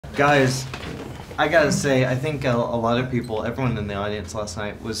Guys, I gotta say, I think a lot of people, everyone in the audience last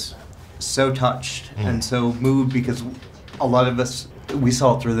night was so touched and so moved because a lot of us, we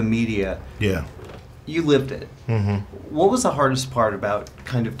saw it through the media. Yeah. You lived it. What was the hardest part about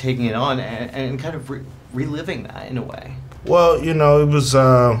kind of taking it on and kind of reliving that in a way? Well, you know, it was,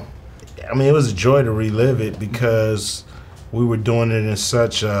 I mean, it was a joy to relive it because we were doing it in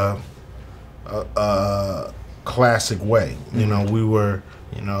such a classic way. You know, we were,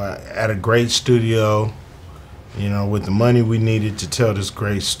 you know, at a great studio, you know, with the money we needed to tell this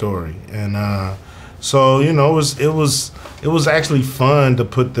great story. And so, you know, it was actually fun to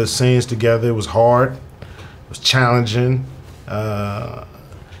put the scenes together. It was hard, it was challenging,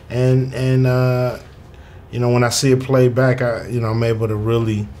 you know, when I see it played back, I'm able to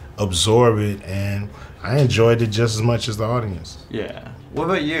really absorb it, and I enjoyed it just as much as the audience. Yeah. What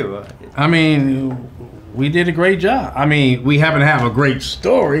about you? I mean, we did a great job. I mean, we happen to have a great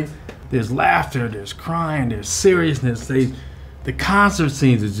story. There's laughter, there's crying, there's seriousness. The concert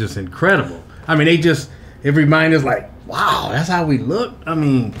scenes is just incredible. I mean, it reminds us like, wow, that's how we look. I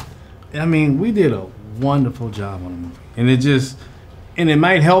mean, we did a wonderful job on the movie, and it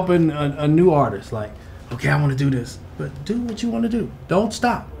might help a new artist. Like, okay, I want to do this, but do what you want to do. Don't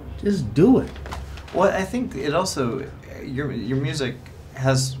stop. Just do it. Well, I think it also, your music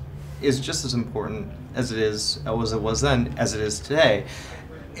is just as important as it was then as it is today.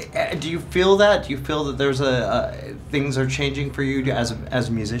 Do you feel that? Do you feel that there's things are changing for you as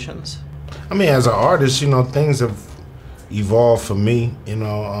musicians? I mean, as an artist, you know, things have evolved for me, you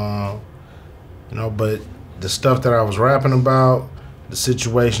know, but the stuff that I was rapping about, the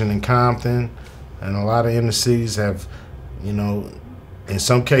situation in Compton, and a lot of inner cities have, you know, in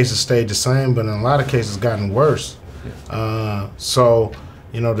some cases stayed the same, but in a lot of cases gotten worse. So,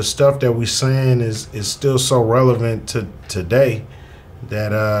 you know, the stuff that we're saying is still so relevant to today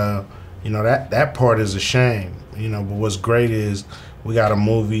that, you know, that part is a shame, you know, but what's great is we got a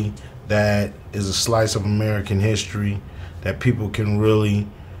movie that is a slice of American history that people can really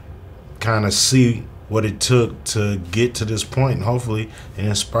kind of see what it took to get to this point, and hopefully it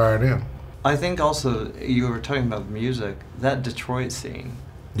inspire them. I think also you were talking about music, that Detroit scene.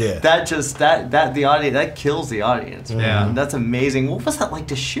 Yeah. That the audience, that kills the audience. Yeah. Man. That's amazing. What was that like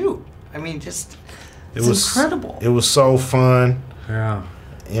to shoot? I mean, it's incredible. It was so fun. Yeah.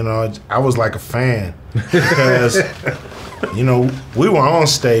 You know, I was like a fan because, you know, we were on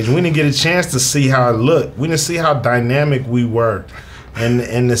stage and we didn't get a chance to see how it looked. We didn't see how dynamic we were.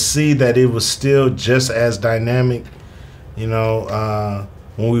 And to see that it was still just as dynamic, you know,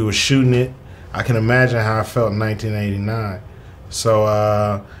 when we were shooting it, I can imagine how I felt in 1989.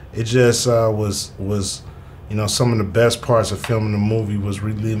 So it just was, you know, some of the best parts of filming the movie was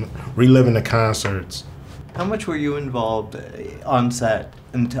reliving the concerts. How much were you involved on set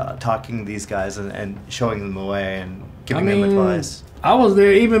in talking to these guys and showing them the way and giving them advice? I was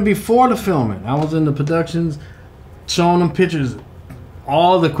there even before the filming. I was in the productions, showing them pictures,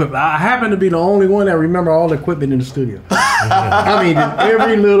 all the equipment. I happen to be the only one that remember all the equipment in the studio. I mean,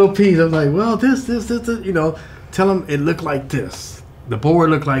 every little piece. I was like, well, this, you know, tell them it looked like this. The board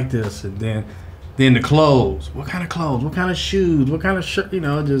looked like this, and then the clothes. What kind of clothes? What kind of shoes? What kind of shirt? You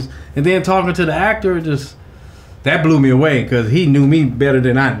know, and then talking to the actor, that blew me away because he knew me better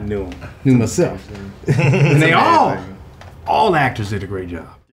than I knew myself. And they all actors did a great job.